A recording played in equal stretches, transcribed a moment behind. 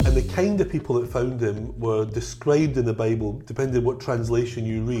kind of people that found him were described in the Bible, depending on what translation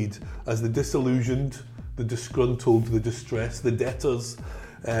you read, as the disillusioned, the disgruntled, the distressed, the debtors,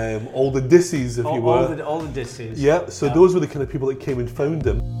 all the dissies, if you will. All the dissies. Yeah, so those were the kind of people that came and found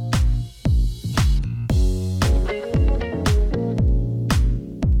him.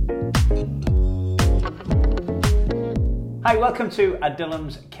 Hi, welcome to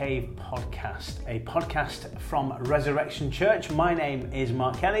Adullam's Cave podcast, a podcast from Resurrection Church. My name is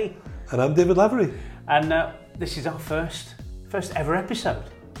Mark Kelly. And I'm David Lavery. And this is our first ever episode.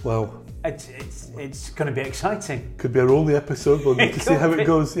 Wow. It's going to be exciting. Could be our only episode, we'll need to see how it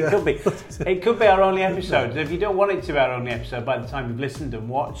goes. Yeah. It could be our only episode. If you don't want it to be our only episode by the time you've listened and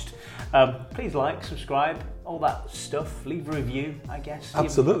watched, please like, subscribe, all that stuff. Leave a review, I guess.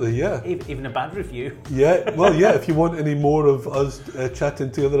 Absolutely, Even a bad review. Yeah, well, yeah, if you want any more of us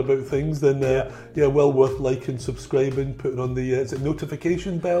chatting together about things, then well worth liking, subscribing, putting on the is it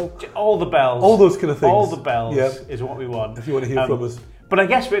notification bell? All the bells. All those kind of things. All the bells is what we want. If you want to hear from us. But I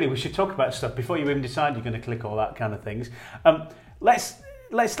guess really we should talk about stuff before you even decide you're going to click all that kind of things. Let's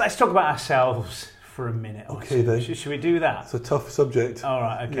talk about ourselves for a minute. Okay then. Should we do that? It's a tough subject. All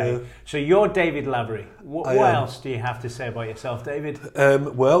right. Okay. Yeah. So you're David Lavery. What else do you have to say about yourself, David?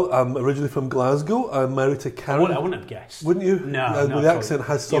 Well, I'm originally from Glasgow. I'm married to Karen. I wouldn't have guessed. Wouldn't you? No. The accent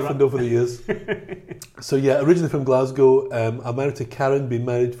has softened over the years. So yeah, originally from Glasgow. I'm married to Karen. Been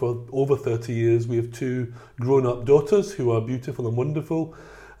married for over 30 years. We have two grown-up daughters who are beautiful and wonderful.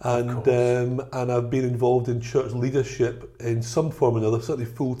 And I've been involved in church leadership in some form or another, certainly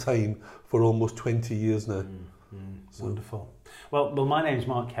full time, for almost 20 years now. Wonderful. Well, my name's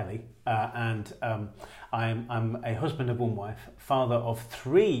Mark Kelly, and I'm a husband of one wife, father of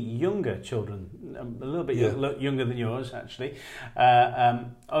three younger children, a little bit younger than yours actually,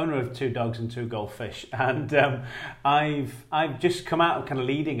 owner of two dogs and two goldfish, and I've just come out of kind of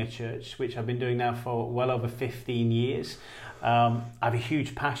leading a church, which I've been doing now for well over 15 years. I have a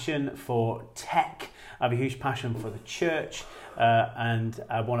huge passion for tech. I have a huge passion for the church, and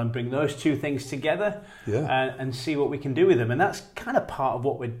I want to bring those two things together and see what we can do with them. And that's kind of part of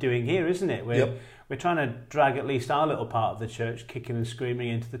what we're doing here, isn't it? We're trying to drag at least our little part of the church kicking and screaming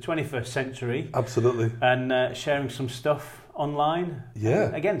into the 21st century. Absolutely. And sharing some stuff online. Yeah.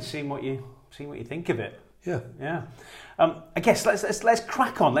 And again, seeing what you think of it. Yeah. Yeah. I guess let's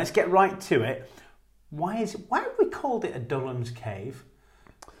crack on. Let's get right to it. Why have we called it Adullam's Cave?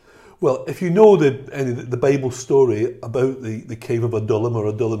 Well, if you know the Bible story about the cave of Adullam or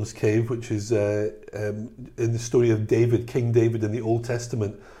Adullam's cave, which is in the story of David, King David in the Old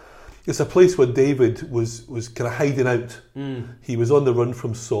Testament, it's a place where David was kind of hiding out. He was on the run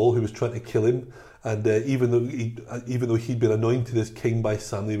from Saul, who was trying to kill him, and even though he'd been anointed as king by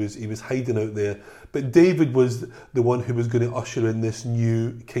Samuel, he was hiding out there. But David was the one who was going to usher in this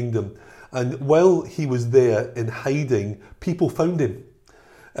new kingdom. And while he was there in hiding, people found him.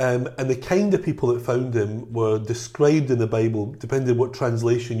 And the kind of people that found him were described in the Bible, depending on what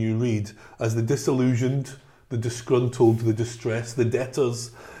translation you read, as the disillusioned, the disgruntled, the distressed, the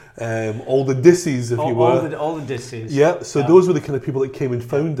debtors, all the dissies, if you will. All the dissies. Yeah, so those were the kind of people that came and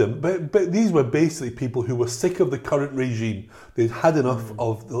found him. But these were basically people who were sick of the current regime. They'd had enough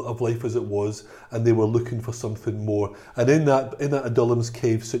of life as it was, and they were looking for something more. And in that Adullam's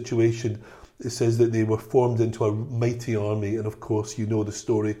cave situation, it says that they were formed into a mighty army, and of course you know the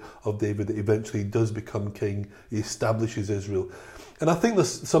story of David, that eventually does become king. He establishes Israel. And I think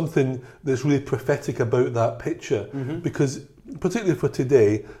there's something that's really prophetic about that picture, because particularly for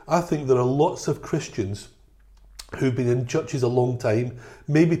today, I think there are lots of Christians who've been in churches a long time,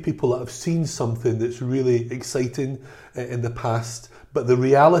 maybe people that have seen something that's really exciting in the past, but the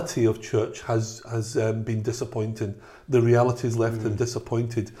reality of church has been disappointing. The reality has left them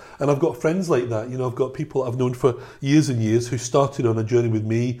disappointed. And I've got friends like that. You know, I've got people I've known for years and years who started on a journey with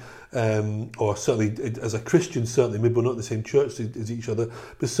me, or certainly as a Christian, certainly, maybe we're not in the same church as each other,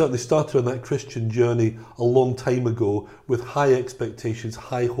 but certainly started on that Christian journey a long time ago with high expectations,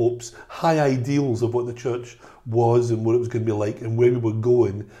 high hopes, high ideals of what the church was and what it was going to be like and where we were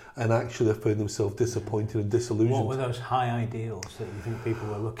going, and actually found themselves disappointed and disillusioned. What were those high ideals that you think people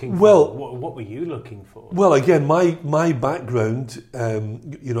were looking for? Well, what were you looking for? Well, again, my background, I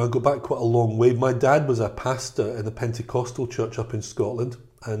go back quite a long way. My dad was a pastor in a Pentecostal church up in Scotland,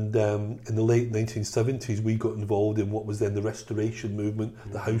 And in the late 1970s, we got involved in what was then the Restoration Movement,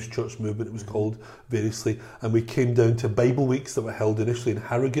 the House Church Movement it was called variously. And we came down to Bible Weeks that were held initially in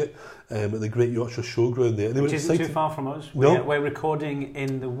Harrogate at the Great Yorkshire Showground there. Which isn't too far from us. No. We're recording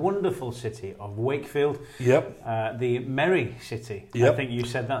in the wonderful city of Wakefield. Yep. The Merry City. Yep. I think you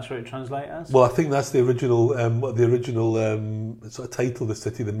said that's what it translates as. Well, I think that's the original sort of title of the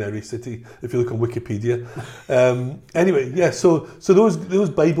city, the Merry City, if you look on Wikipedia. Anyway, yeah, so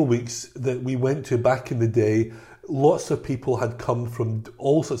those Bible Weeks that we went to back in the day, lots of people had come from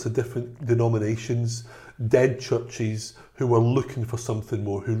all sorts of different denominations, dead churches, who were looking for something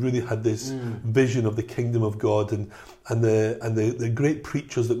more, who really had this vision of the kingdom of God, and the great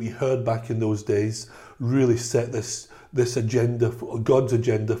preachers that we heard back in those days really set this agenda, for God's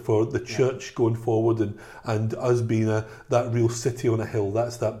agenda for the church going forward, and us being that real city on a hill.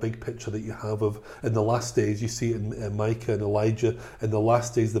 That's that big picture that you have of in the last days. You see it in Micah and Elijah. In the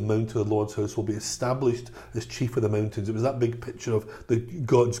last days, the mount of the Lord's house will be established as chief of the mountains. It was that big picture of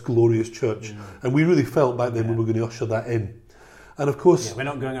God's glorious church, and we really felt back then we were going to usher that in. And of course, we're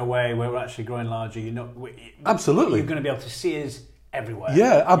not going away. We're actually growing larger. Absolutely, you're going to be able to see us everywhere.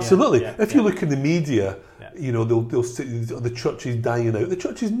 Yeah, absolutely. If you look in the media, you know, they'll say the church is dying out. The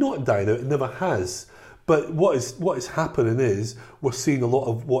church is not dying out. It never has. But what is happening is we're seeing a lot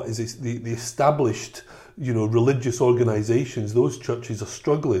of what is the established, you know, religious organisations. Those churches are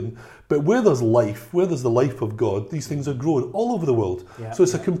struggling. But where there's life, where there's the life of God, these things are growing all over the world. So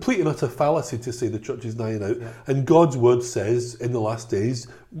it's a complete and utter fallacy to say the church is dying out. And God's word says in the last days,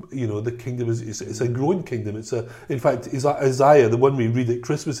 you know, the kingdom it's a growing kingdom. In fact, Isaiah, the one we read at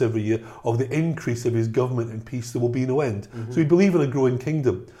Christmas every year, of the increase of his government and peace, there will be no end. So we believe in a growing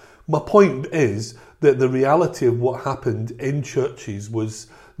kingdom. My point is that the reality of what happened in churches was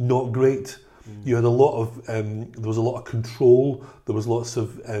not great. You had a lot of there was a lot of control. There was lots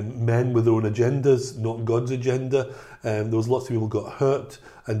of men with their own agendas, not God's agenda. There was lots of people who got hurt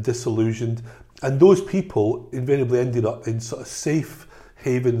and disillusioned, and those people invariably ended up in sort of safe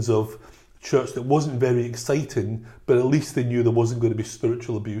havens of church that wasn't very exciting, but at least they knew there wasn't going to be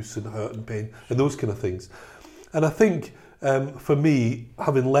spiritual abuse and hurt and pain and those kind of things. And I think for me,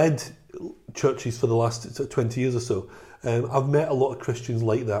 having led churches for the last 20 years or so, I've met a lot of Christians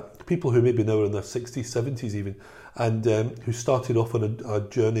like that, people who maybe now are in their 60s, 70s even, and who started off on a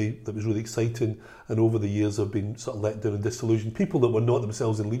journey that was really exciting, and over the years have been sort of let down and disillusioned, people that were not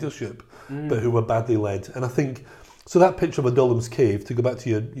themselves in leadership, but who were badly led. And I think, so that picture of Adullam's Cave, to go back to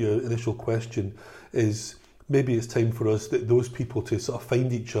your initial question, is maybe it's time for us, those people, to sort of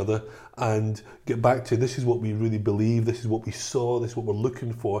find each other and get back to, this is what we really believe, this is what we saw, this is what we're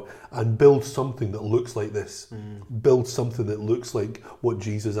looking for, and build something that looks like this. Build something that looks like what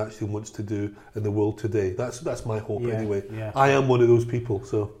Jesus actually wants to do in the world today. That's my hope anyway. I am one of those people,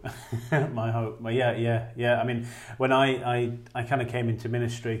 so. My hope. Well, yeah. I mean, when I kind of came into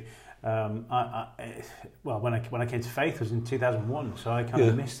ministry, when I came to faith was in 2001, so I kind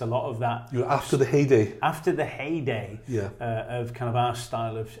of missed a lot of that. You're after the heyday. After the heyday of kind of our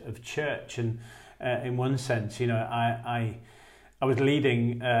style of church, and in one sense, you know, I was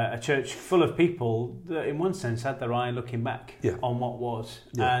leading a church full of people that, in one sense, had their eye looking back on what was,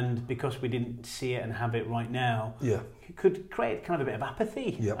 and because we didn't see it and have it right now, it could create kind of a bit of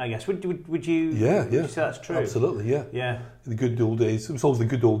apathy. I guess. Would you? Would you say that's true? Absolutely. Yeah. The good old days. It was always the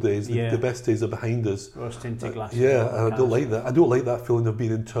good old days. The best days are behind us. Rose-tinted glasses. And I don't like that. I don't like that feeling of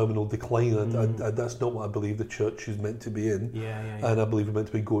being in terminal decline. That's not what I believe the church is meant to be in. And I believe we're meant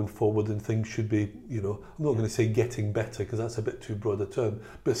to be going forward, and things should be, you know, I'm not going to say getting better, because that's a bit too broad a term,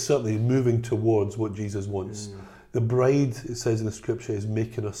 but certainly moving towards what Jesus wants. The bride, it says in the scripture, is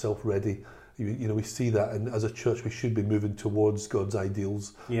making herself ready. You know, we see that, and as a church we should be moving towards God's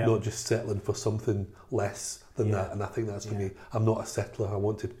ideals, not just settling for something less than that. And I think that's for me. I'm not a settler. I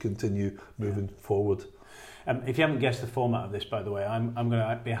want to continue moving forward. If you haven't guessed the format of this, by the way, I'm going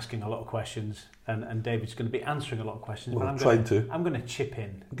to be asking a lot of questions, and David's going to be answering a lot of questions. Well, but I'm going to chip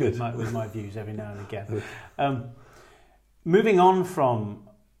in with my views every now and again. Moving on from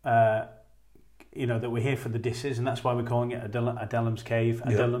you know, that we're here for the disses, and that's why we're calling it Adullam's Cave.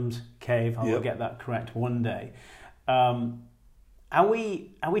 Adullam's Cave. I will get that correct one day. Are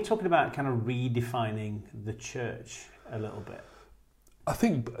we talking about kind of redefining the church a little bit? I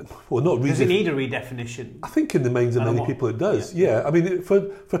think, well, not really. Does it need a redefinition? I think in the minds of many people it does. I mean,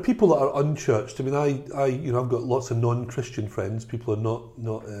 for people that are unchurched, I mean, I you know, I've got lots of non-Christian friends. People are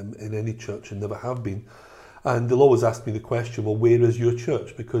not in any church and never have been. And they'll always ask me the question, well, where is your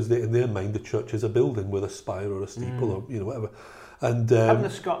church? Because in their mind, the church is a building with a spire or a steeple or, you know, whatever. And haven't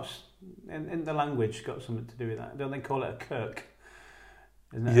the Scots, in the language, got something to do with that? Don't they call it a kirk?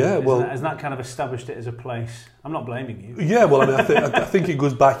 Isn't it? Yeah, hasn't that kind of established it as a place? I'm not blaming you. Yeah, well, I mean, I think it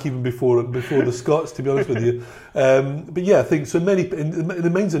goes back even before the Scots, to be honest with you. But yeah, I think so. In the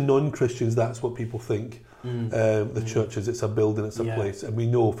minds of non-Christians, that's what people think. The church is. It's a building, it's a place, and we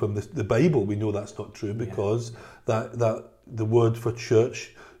know from the Bible, we know that's not true, because that the word for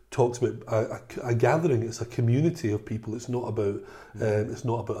church talks about a gathering. It's a community of people. It's not about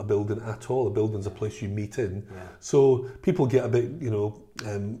a building at all. A building's a place you meet in. Yeah. So people get a bit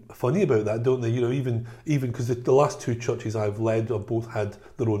funny about that, don't they? Even because the last two churches I've led have both had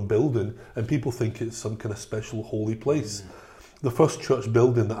their own building, and people think it's some kind of special holy place. The first church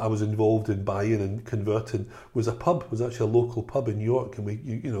building that I was involved in buying and converting was a pub. It was actually a local pub in York, and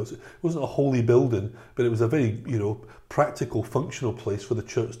it wasn't a holy building, but it was a very practical, functional place for the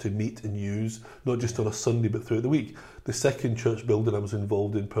church to meet and use, not just on a Sunday but throughout the week. The second church building I was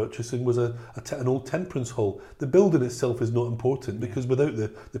involved in purchasing was an old temperance hall. The building itself is not important, because without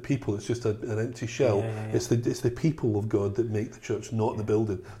the people, it's just an empty shell. It's the people of God that make the church, not the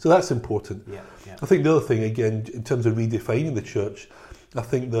building. So that's important. I think the other thing, again, in terms of redefining the church, I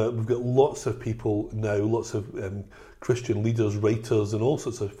think that we've got lots of people now, lots of Christian leaders, writers, and all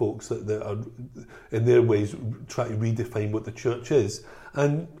sorts of folks that are, in their ways, trying to redefine what the church is.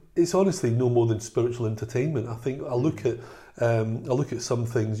 And it's honestly no more than spiritual entertainment. I think I look at some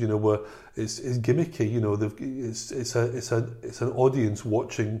things, where it's gimmicky. It's an audience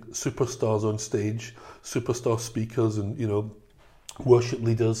watching superstars on stage, superstar speakers, and worship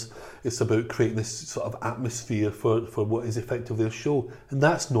leaders. It's about creating this sort of atmosphere for what is effectively a show, and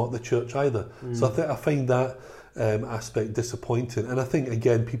that's not the church either. So I find that aspect disappointing, and I think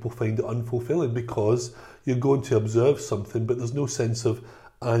again people find it unfulfilling, because you're going to observe something, but there's no sense of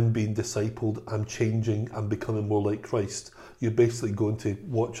I'm being discipled, I'm changing, I'm becoming more like Christ. You're basically going to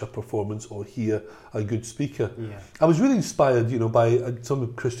watch a performance or hear a good speaker. I was really inspired, by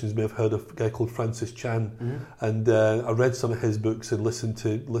some Christians may have heard of a guy called Francis Chan, and I read some of his books and listened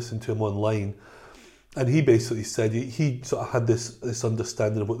to him online. And he basically said he sort of had this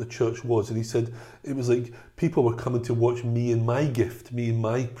understanding of what the church was, and he said it was like people were coming to watch me and my gift, me and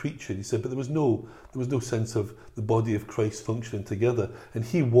my preaching. He said, but there was no sense of the body of Christ functioning together. And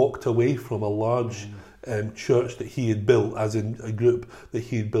he walked away from a large church that he had built, as in a group that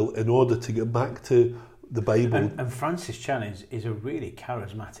he had built, in order to get back to the Bible. And Francis Chan is a really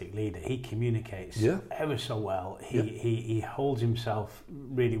charismatic leader. He communicates ever so well. He holds himself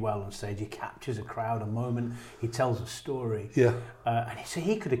really well on stage. He captures a crowd, a moment. He tells a story. And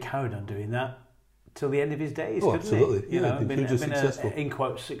he could have carried on doing that till the end of his days, couldn't absolutely. he? Been successful. a, in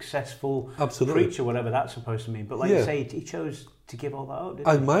quotes, successful preacher, whatever that's supposed to mean. But like you say, he chose to give all that up, didn't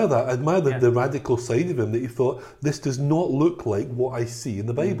he? I admire that. I admire the radical side of him, that he thought, this does not look like what I see in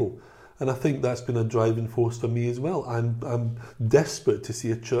the Bible. And I think that's been a driving force for me as well. I'm desperate to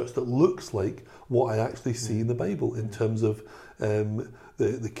see a church that looks like what I actually see in the Bible, in terms of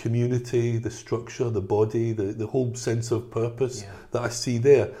the community, the structure, the body, the whole sense of purpose that I see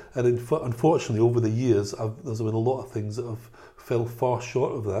there. And unfortunately, over the years, there's been a lot of things that have fell far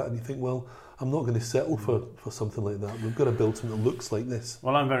short of that. And you think, well, I'm not going to settle for something like that. We've got to build something that looks like this.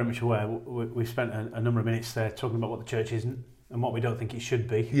 Well, I'm very much aware. We've spent a number of minutes there talking about what the church isn't and what we don't think it should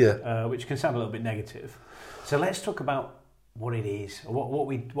be, which can sound a little bit negative. So let's talk about what it is, or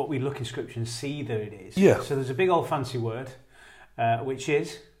what we look in Scripture and see that it is. So there's a big old fancy word, which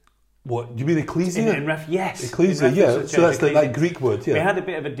is... What, do you mean ecclesia? Yes. Ecclesia, so that's that Greek word, We had a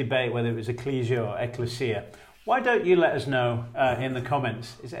bit of a debate whether it was ecclesia or ecclesia. Why don't you let us know in the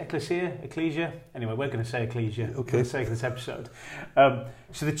comments? Is it ecclesia? Anyway, we're going to say ecclesia for the sake of this episode.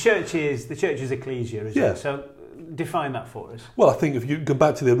 So the church is ecclesia, isn't it? So define that for us. Well, I think if you go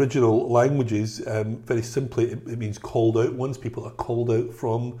back to the original languages, very simply, it means called out ones. People are called out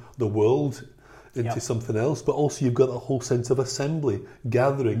from the world into something else, but also you've got a whole sense of assembly,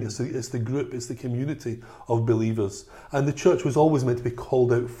 gathering. It's the group, it's the community of believers. And the church was always meant to be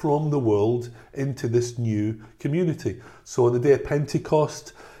called out from the world into this new community. So on the day of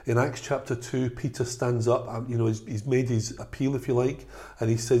Pentecost, in Acts chapter 2, Peter stands up, he's made his appeal, if you like, and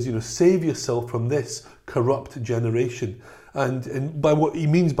he says, save yourself from this corrupt generation. And by what he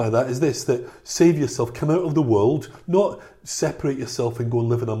means by that is this, that save yourself, come out of the world, not separate yourself and go and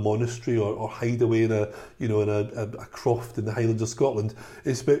live in a monastery or hide away in a croft in the Highlands of Scotland.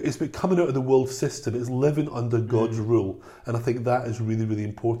 It's about coming out of the world system. It's living under God's rule. And I think that is really, really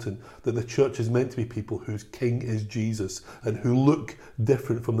important, that the church is meant to be people whose king is Jesus and who look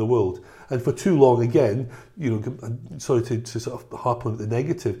different from the world. And for too long, again, sorry to sort of harp on the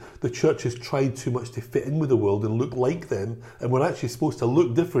negative, the church has tried too much to fit in with the world and look like them, and we're actually supposed to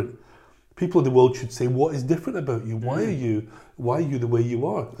look different. People in the world should say, what is different about you? Why are you the way you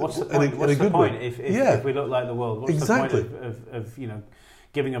are? What's the point? What's the point if we look like the world? What's exactly. the point of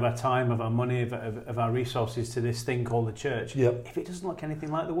giving of our time, of our money, of our resources to this thing called the church? Yep. If it doesn't look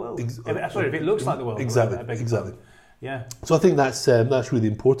anything like the world, if it looks like the world, exactly. Yeah. So I think that's really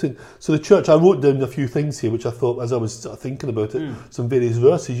important. So the church, I wrote down a few things here, which I thought, as I was sort of thinking about it, some various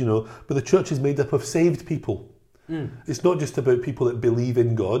verses, but the church is made up of saved people. It's not just about people that believe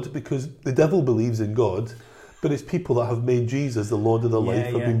in God, because the devil believes in God, but it's people that have made Jesus the Lord of their life,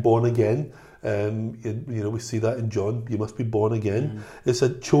 have been born again. We see that in John. You must be born again. It's a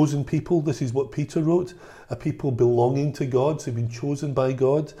chosen people. This is what Peter wrote. A people belonging to God, so you've been chosen by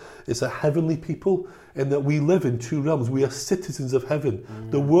God. It's a heavenly people, in that we live in two realms. We are citizens of heaven.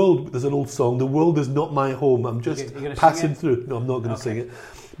 The world, there's an old song, the world is not my home. I'm just passing through. No, I'm not going to sing it.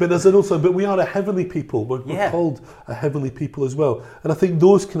 But there's an old song, but we are a heavenly people. We're called a heavenly people as well. And I think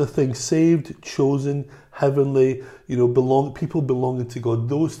those kind of things, saved, chosen, heavenly, people belonging to God,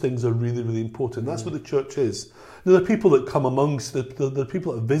 those things are really, really important. That's what the church is. There are people that come amongst, there are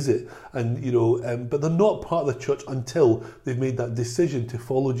people that visit, and but they're not part of the church until they've made that decision to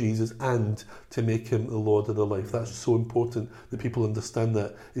follow Jesus and to make him the Lord of their life. That's so important that people understand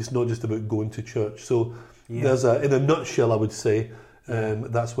that it's not just about going to church. So there's in a nutshell, I would say,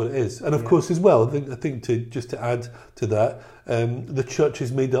 that's what it is. And of course, as well, I think to add to that, the church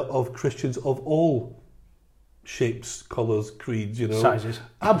is made up of Christians of all shapes, colours, creeds, sizes.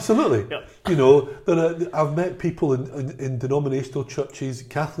 Absolutely. I've met people in denominational churches,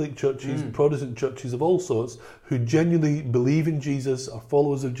 Catholic churches, Protestant churches of all sorts, who genuinely believe in Jesus, are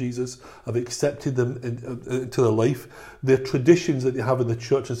followers of Jesus, have accepted them into their life. Their traditions that they have in the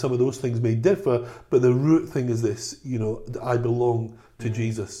church and some of those things may differ, but the root thing is this, I belong to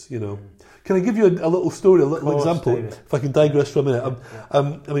Jesus, Can I give you a little story, a little example, David. If I can digress for a minute?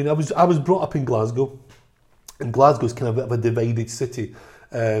 I was brought up in Glasgow. And Glasgow's kind of a bit of a divided city.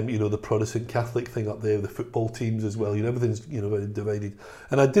 The Protestant Catholic thing up there, the football teams as well. Everything's very divided.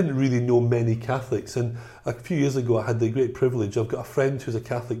 And I didn't really know many Catholics. And a few years ago, I had the great privilege. I've got a friend who's a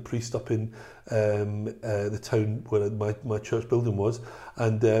Catholic priest up in the town where my church building was,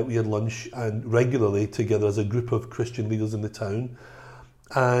 and we had lunch and regularly together as a group of Christian leaders in the town.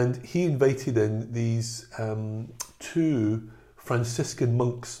 And he invited in these 2 Franciscan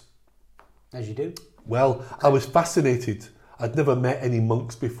monks. As you do. Well, I was fascinated. I'd never met any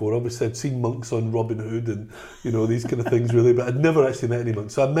monks before. Obviously, I'd seen monks on Robin Hood and, these kind of things really, but I'd never actually met any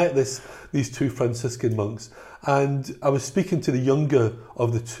monks. So I met these 2 Franciscan monks, and I was speaking to the younger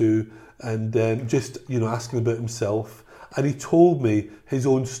of the 2 and just, asking about himself. And he told me his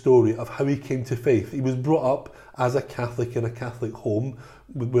own story of how he came to faith. He was brought up as a Catholic in a Catholic home,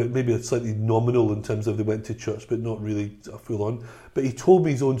 maybe slightly nominal in terms of they went to church, but not really full on. But he told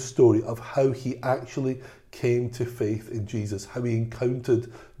me his own story of how he actually came to faith in Jesus, how he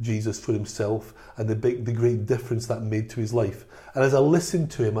encountered Jesus for himself, and the great difference that made to his life. And as I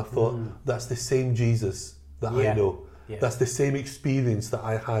listened to him, I thought, that's the same Jesus that I know. Yeah. That's the same experience that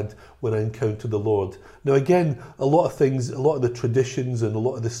I had when I encountered the Lord. Now again, a lot of the traditions and a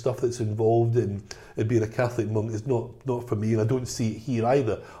lot of the stuff that's involved in being a Catholic monk is not for me, and I don't see it here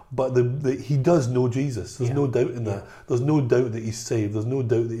either. But he does know Jesus. There's no doubt in that. There's no doubt that he's saved. There's no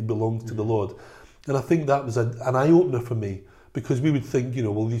doubt that he belongs to the Lord. And I think that was an eye-opener for me, because we would think,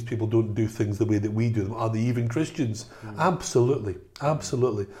 well, these people don't do things the way that we do them. Are they even Christians? Absolutely.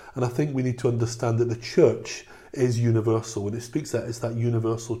 And I think we need to understand that the church is universal. When it speaks that, it's that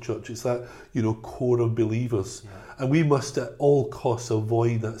universal church. It's that, core of believers. Yeah. And we must at all costs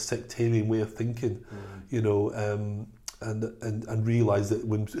avoid that sectarian way of thinking, and realise that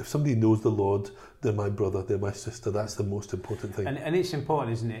if somebody knows the Lord, they're my brother, they're my sister. That's the most important thing. And it's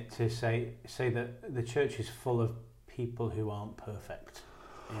important, isn't it, to say that the church is full of people who aren't perfect.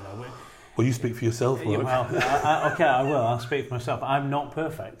 Well, you speak for yourself, Mark. I will. I'll speak for myself. I'm not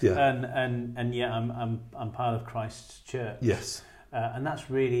perfect, and yet I'm part of Christ's church. Yes, and that's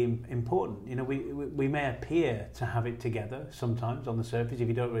really important. We may appear to have it together sometimes on the surface if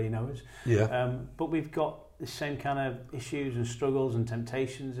you don't really know us. Yeah. But we've got the same kind of issues and struggles and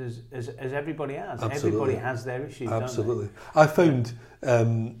temptations as everybody has. Absolutely. Everybody has their issues. Absolutely. Don't they? I found,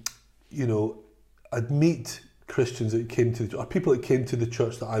 I'd meet Christians that came or people that came to the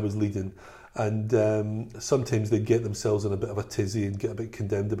church that I was leading, and sometimes they get themselves in a bit of a tizzy and get a bit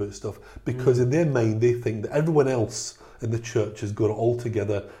condemned about stuff, because in their mind they think that everyone else in the church has got it all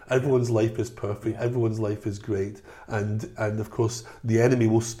together, everyone's life is perfect, everyone's life is great, and of course the enemy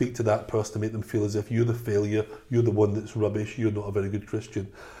will speak to that person to make them feel as if you're the failure, you're the one that's rubbish, you're not a very good Christian.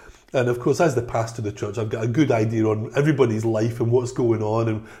 And of course, as the pastor of the church, I've got a good idea on everybody's life and what's going on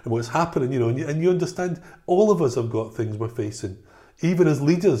and what's happening, and you understand all of us have got things we're facing. Even as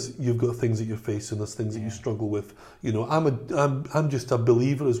leaders, you've got things that you're facing, there's things that you struggle with. I'm just a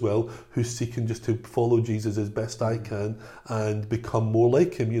believer as well, who's seeking just to follow Jesus as best I can and become more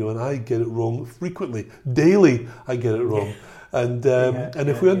like him, and I get it wrong frequently. Daily, I get it wrong. And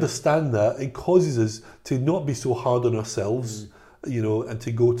if we understand that, it causes us to not be so hard on ourselves, and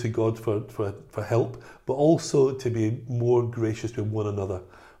to go to God for help, but also to be more gracious with one another,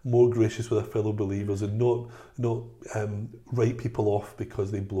 more gracious with our fellow believers, and not write people off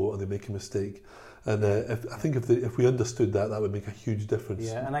because they blow it or they make a mistake. And I think if we understood that would make a huge difference.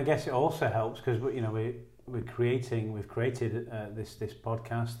 Yeah, and I guess it also helps because we've created this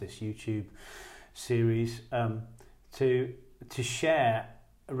podcast, this YouTube series to share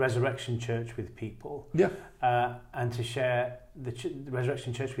Resurrection Church with people, and to share the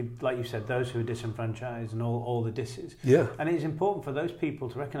Resurrection Church with, like you said, those who are disenfranchised and all the disses. Yeah, and it's important for those people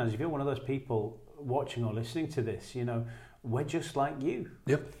to recognise, if you're one of those people watching or listening to this, we're just like you.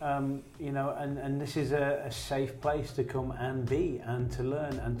 Yep. And this is a safe place to come and be and to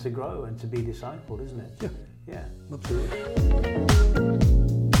learn and to grow and to be discipled, isn't it? Yeah. Yeah. Absolutely.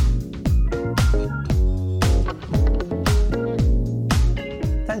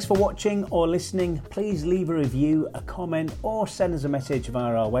 Thanks for watching or listening. Please leave a review, a comment, or send us a message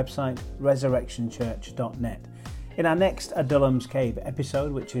via our website, resurrectionchurch.net. In our next Adullam's Cave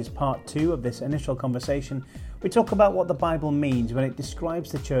episode, which is part 2 of this initial conversation, we talk about what the Bible means when it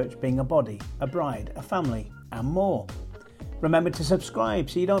describes the church being a body, a bride, a family, and more. Remember to subscribe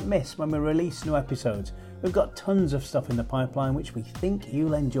so you don't miss when we release new episodes. We've got tons of stuff in the pipeline which we think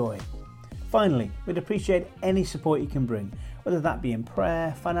you'll enjoy. Finally, we'd appreciate any support you can bring, whether that be in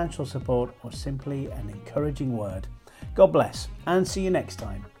prayer, financial support, or simply an encouraging word. God bless, and see you next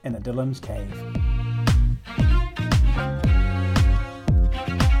time in Adullam's Cave.